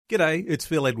G'day, it's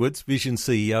Phil Edwards, Vision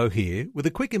CEO here, with a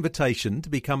quick invitation to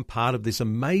become part of this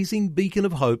amazing beacon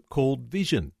of hope called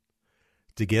Vision.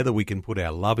 Together we can put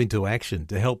our love into action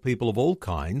to help people of all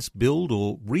kinds build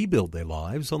or rebuild their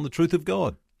lives on the truth of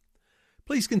God.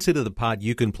 Please consider the part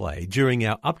you can play during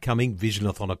our upcoming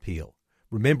Visionathon appeal,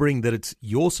 remembering that it's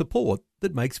your support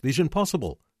that makes Vision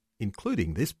possible,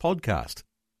 including this podcast.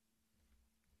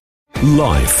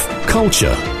 Life,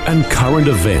 culture, and current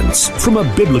events from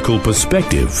a biblical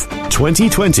perspective.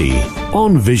 2020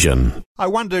 on Vision. I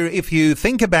wonder if you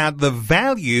think about the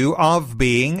value of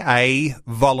being a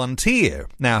volunteer.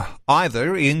 Now,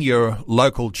 either in your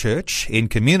local church, in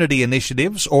community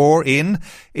initiatives, or in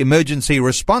emergency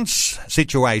response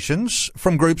situations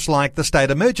from groups like the State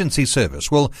Emergency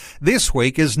Service. Well, this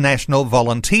week is National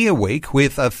Volunteer Week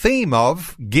with a theme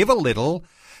of Give a Little,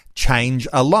 Change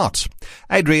a Lot.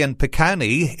 Adrienne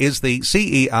Piccone is the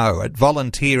CEO at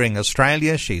Volunteering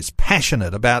Australia. She's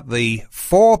passionate about the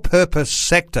for-purpose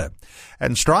sector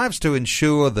and strives to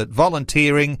ensure that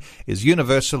volunteering is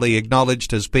universally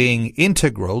acknowledged as being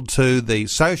integral to the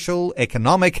social,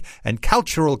 economic and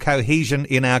cultural cohesion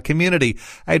in our community.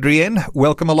 Adrienne,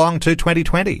 welcome along to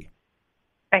 2020.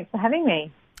 Thanks for having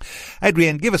me.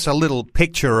 Adrienne, give us a little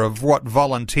picture of what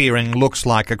volunteering looks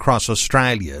like across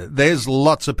Australia. There's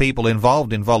lots of people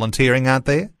involved in volunteering, aren't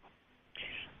there?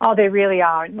 Oh, there really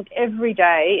are. Look, every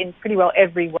day, in pretty well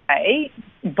every way,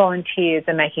 volunteers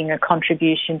are making a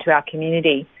contribution to our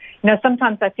community. You know,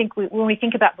 sometimes I think when we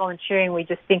think about volunteering, we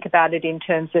just think about it in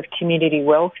terms of community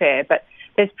welfare, but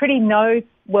there's no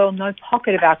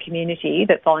pocket of our community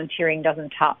that volunteering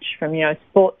doesn't touch, from,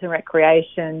 sports and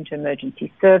recreation to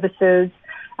emergency services,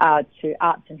 to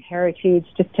arts and heritage,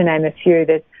 just to name a few.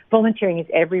 Volunteering is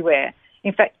everywhere.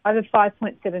 In fact, over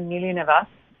 5.7 million of us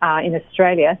in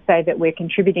Australia say that we're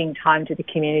contributing time to the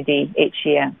community each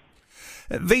year.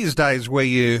 These days where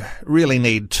you really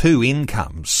need two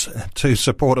incomes to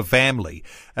support a family,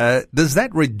 does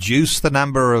that reduce the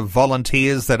number of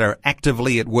volunteers that are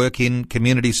actively at work in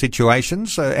community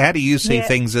situations? How do you see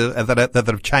things that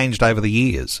have changed over the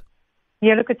years?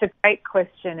 Yeah, look, it's a great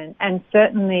question, and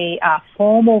certainly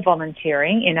formal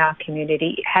volunteering in our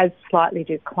community has slightly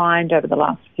declined over the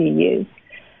last few years.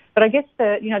 But I guess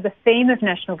the theme of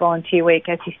National Volunteer Week,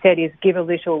 as you said, is give a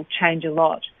little, change a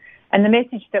lot. And the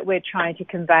message that we're trying to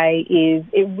convey is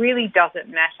it really doesn't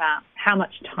matter how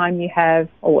much time you have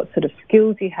or what sort of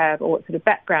skills you have or what sort of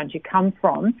background you come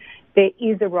from. There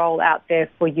is a role out there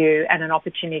for you and an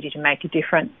opportunity to make a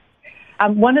difference.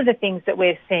 One of the things that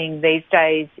we're seeing these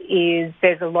days is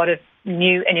there's a lot of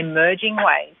new and emerging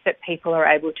ways that people are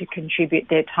able to contribute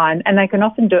their time, and they can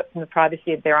often do it from the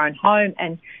privacy of their own home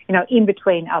and, in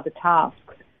between other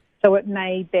tasks. So it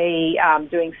may be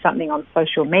doing something on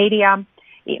social media.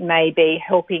 It may be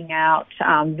helping out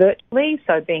virtually,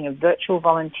 so being a virtual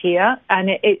volunteer,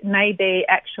 and it may be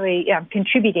actually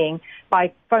contributing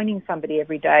by phoning somebody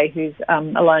every day who's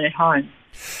alone at home.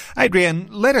 Adrienne,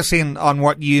 let us in on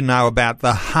what you know about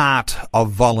the heart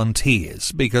of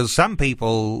volunteers, because some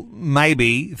people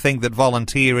maybe think that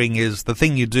volunteering is the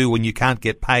thing you do when you can't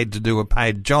get paid to do a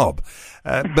paid job.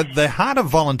 But the heart of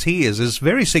volunteers is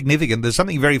very significant. There's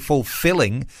something very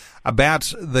fulfilling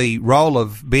about the role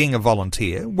of being a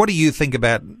volunteer. What do you think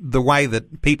about the way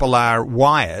that people are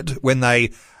wired when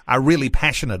they are really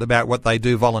passionate about what they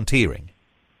do volunteering?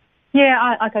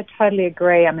 Yeah, I totally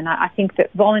agree. I mean, I think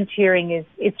that volunteering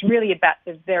it's really about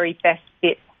the very best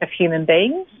bit of human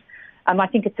beings. I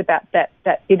think it's about that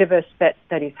bit of us that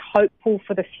is hopeful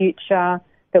for the future,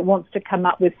 that wants to come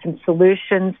up with some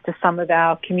solutions to some of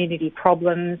our community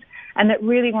problems, and that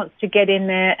really wants to get in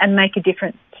there and make a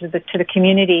difference to the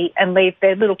community and leave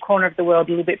their little corner of the world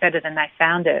a little bit better than they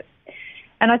found it.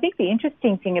 And I think the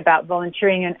interesting thing about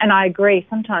volunteering, and I agree,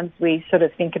 sometimes we sort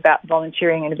of think about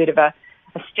volunteering in a bit of a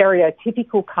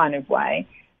stereotypical kind of way,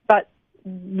 but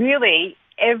really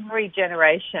every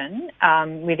generation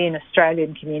within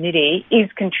Australian community is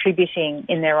contributing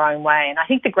in their own way. And I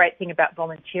think the great thing about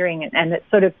volunteering, and it's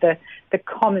sort of the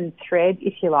common thread,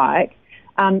 if you like,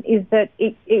 is that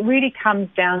it really comes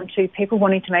down to people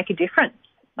wanting to make a difference.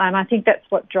 And I think that's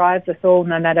what drives us all,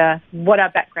 no matter what our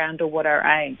background or what our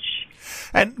age.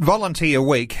 And Volunteer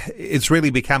Week, it's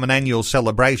really become an annual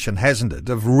celebration, hasn't it,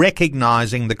 of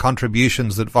recognising the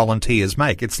contributions that volunteers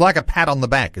make. It's like a pat on the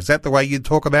back. Is that the way you'd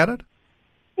talk about it?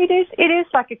 It is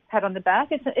like a pat on the back.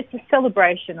 It's a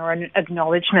celebration or an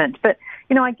acknowledgement. But,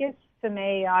 I guess for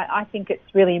me, I think it's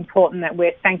really important that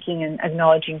we're thanking and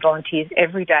acknowledging volunteers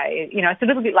every day. You know, it's a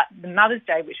little bit like the Mother's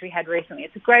Day, which we had recently.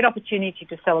 It's a great opportunity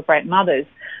to celebrate mothers.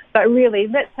 But really,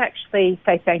 let's actually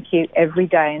say thank you every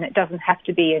day. And it doesn't have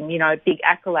to be in, you know, big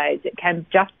accolades. It can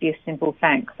just be a simple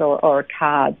thanks or a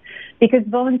card. Because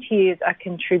volunteers are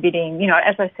contributing, you know,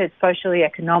 as I said, socially,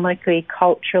 economically,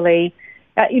 culturally.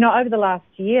 You know, over the last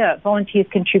year, volunteers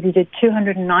contributed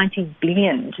 $290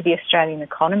 billion to the Australian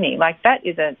economy. Like, that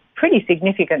is a pretty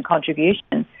significant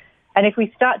contribution. And if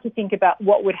we start to think about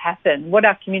what would happen, what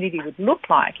our community would look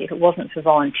like if it wasn't for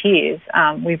volunteers,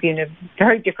 we'd be in a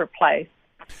very different place.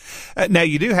 Now,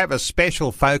 you do have a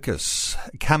special focus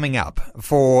coming up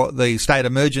for the State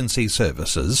Emergency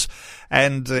Services,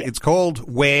 and it's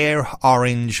called Wear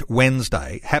Orange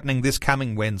Wednesday, happening this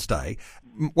coming Wednesday.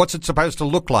 What's it supposed to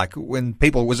look like when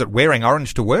people, was it wearing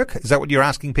orange to work? Is that what you're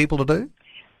asking people to do?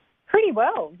 Pretty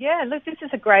well, yeah. Look, this is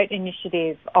a great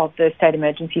initiative of the State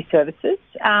Emergency Services,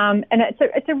 and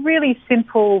it's a really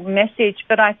simple message,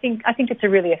 but I think it's a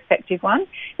really effective one.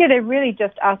 Yeah, they're really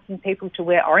just asking people to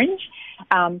wear orange,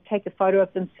 take a photo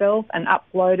of themselves and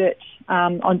upload it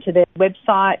onto their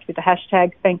website with the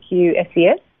hashtag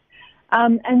 #ThankYouSES,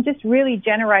 and just really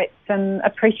generate some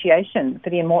appreciation for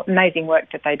the amazing work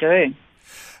that they do.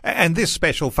 And this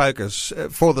special focus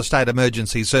for the State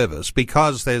Emergency Service,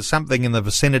 because there's something in the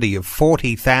vicinity of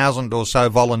 40,000 or so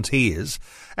volunteers,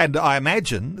 and I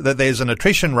imagine that there's an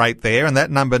attrition rate there, and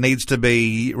that number needs to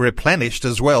be replenished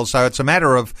as well. So it's a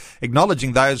matter of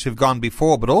acknowledging those who've gone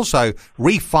before, but also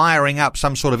refiring up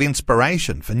some sort of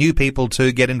inspiration for new people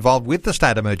to get involved with the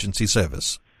State Emergency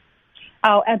Service.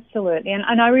 Oh, absolutely.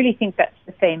 And I really think that's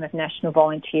the theme of National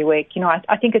Volunteer Week. You know,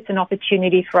 I think it's an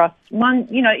opportunity for us, one,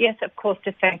 you know, yes, of course,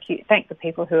 to thank the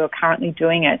people who are currently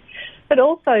doing it, but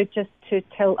also just to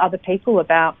tell other people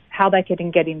about how they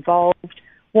can get involved,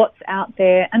 what's out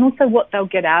there, and also what they'll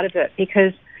get out of it.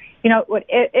 Because, you know,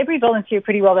 every volunteer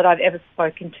pretty well that I've ever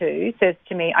spoken to says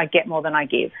to me, I get more than I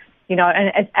give. You know,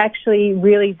 and it's actually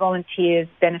really volunteers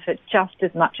benefit just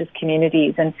as much as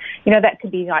communities. And, you know, that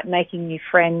could be like making new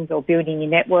friends or building new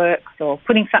networks or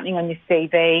putting something on your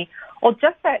CV, or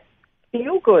just that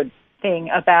feel-good thing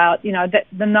about, you know, that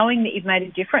the knowing that you've made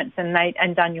a difference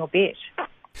and done your bit.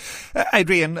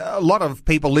 Adrienne, a lot of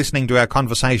people listening to our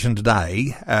conversation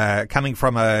today, coming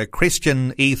from a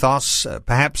Christian ethos,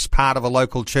 perhaps part of a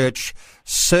local church,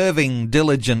 serving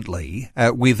diligently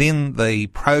within the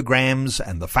programs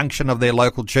and the function of their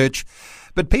local church.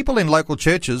 But people in local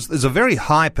churches, there's a very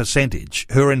high percentage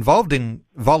who are involved in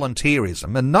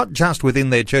volunteerism, and not just within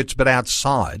their church but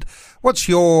outside. What's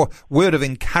your word of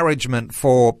encouragement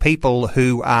for people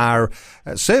who are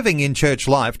serving in church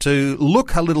life to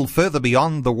look a little further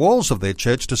beyond the walls of their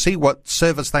church to see what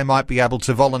service they might be able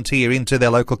to volunteer into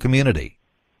their local community?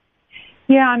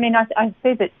 Yeah, I mean, I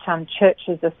see that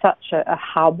churches are such a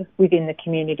hub within the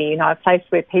community, you know, a place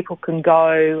where people can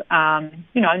go,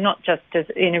 you know, not just as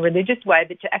in a religious way,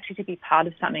 but to actually to be part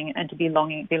of something and to be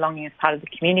belonging as part of the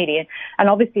community. And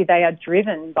obviously they are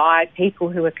driven by people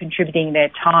who are contributing their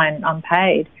time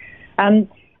unpaid.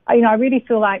 You know, I really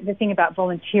feel like the thing about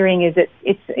volunteering is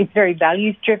it's very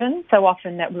values driven. So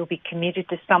often that we'll be committed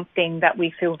to something that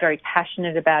we feel very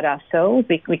passionate about ourselves.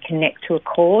 We connect to a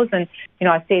cause, and you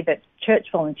know, I see that church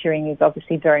volunteering is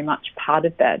obviously very much part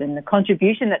of that, and the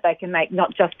contribution that they can make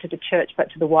not just to the church but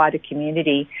to the wider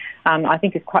community, I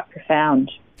think is quite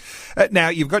profound. Now,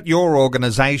 you've got your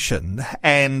organisation,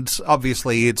 and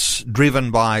obviously it's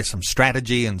driven by some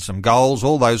strategy and some goals,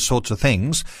 all those sorts of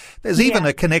things. There's even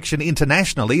a connection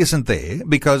internationally, isn't there?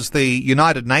 Because the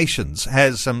United Nations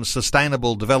has some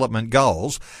sustainable development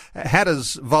goals. How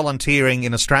does volunteering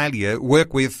in Australia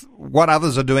work with what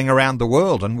others are doing around the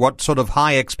world, and what sort of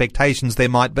high expectations there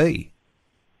might be?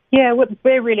 Yeah,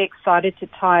 we're really excited to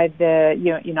tie the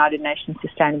United Nations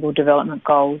Sustainable Development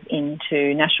Goals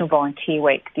into National Volunteer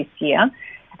Week this year.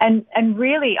 And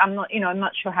really, I'm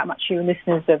not sure how much your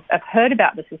listeners have heard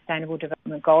about the Sustainable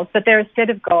Development Goals, but they're a set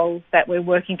of goals that we're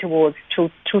working towards till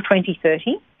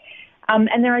 2030. And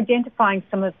they're identifying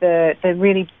some of the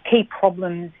really key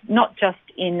problems, not just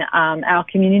in our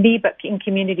community, but in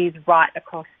communities right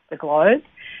across the globe,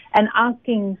 and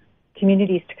asking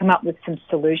communities to come up with some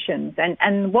solutions.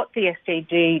 And what the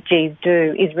SDGs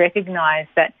do is recognise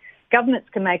that governments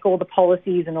can make all the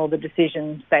policies and all the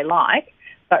decisions they like,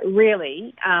 but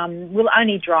really will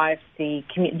only drive the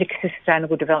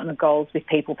Sustainable Development Goals with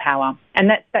people power. And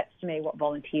that's to me what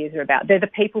volunteers are about. They're the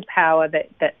people power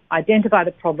that identify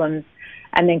the problems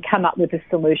and then come up with the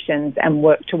solutions and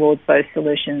work towards those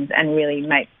solutions and really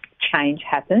make change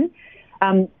happen.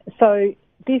 So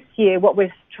this year, what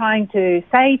we're trying to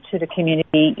say to the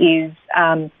community is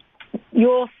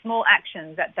your small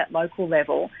actions at that local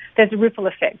level, there's a ripple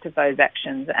effect of those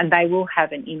actions, and they will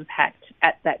have an impact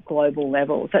at that global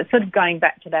level. So it's sort of going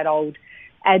back to that old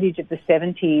adage of the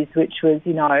 70s, which was,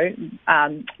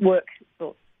 work,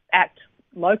 act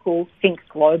local, think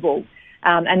global.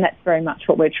 And that's very much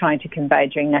what we're trying to convey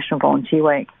during National Volunteer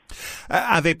Week.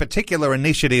 Are there particular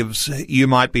initiatives you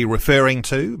might be referring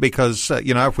to? Because,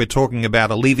 if we're talking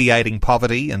about alleviating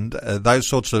poverty and those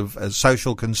sorts of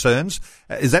social concerns,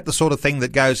 is that the sort of thing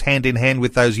that goes hand in hand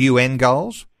with those UN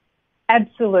goals?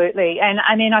 Absolutely. And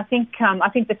I mean, I think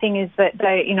the thing is that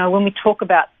when we talk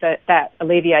about that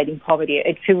alleviating poverty,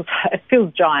 it feels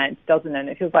giant, doesn't it?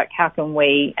 It feels like, how can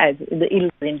we as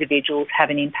individuals have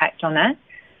an impact on that?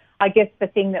 I guess the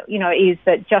thing that, is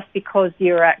that just because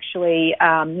you're actually,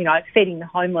 feeding the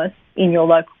homeless in your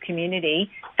local community,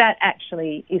 that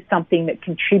actually is something that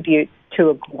contributes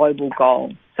to a global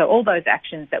goal. So all those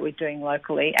actions that we're doing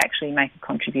locally actually make a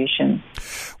contribution.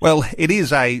 Well, it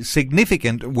is a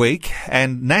significant week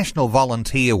and National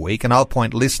Volunteer Week, and I'll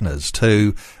point listeners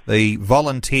to the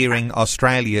Volunteering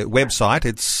Australia website.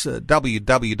 It's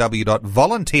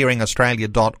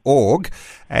www.volunteeringaustralia.org,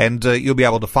 and you'll be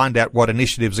able to find out what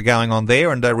initiatives are going on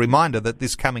there. And a reminder that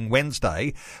this coming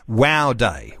Wednesday, Wow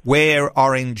Day, Wear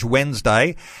Orange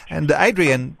Wednesday. And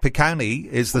Adrienne Piccone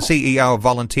is the CEO of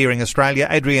Volunteering Australia.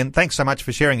 Adrienne, thanks so much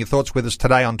for sharing your thoughts with us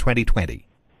today on 2020.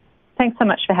 Thanks so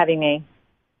much for having me.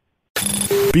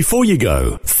 Before you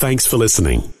go, thanks for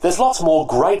listening. There's lots more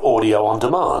great audio on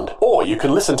demand, or you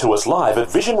can listen to us live at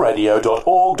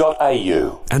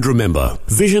visionradio.org.au. And remember,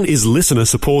 Vision is listener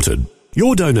supported.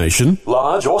 Your donation,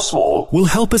 large or small, will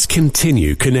help us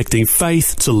continue connecting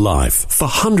faith to life for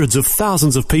hundreds of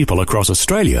thousands of people across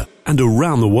Australia and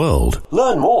around the world.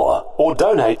 Learn more or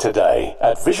donate today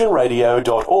at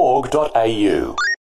visionradio.org.au.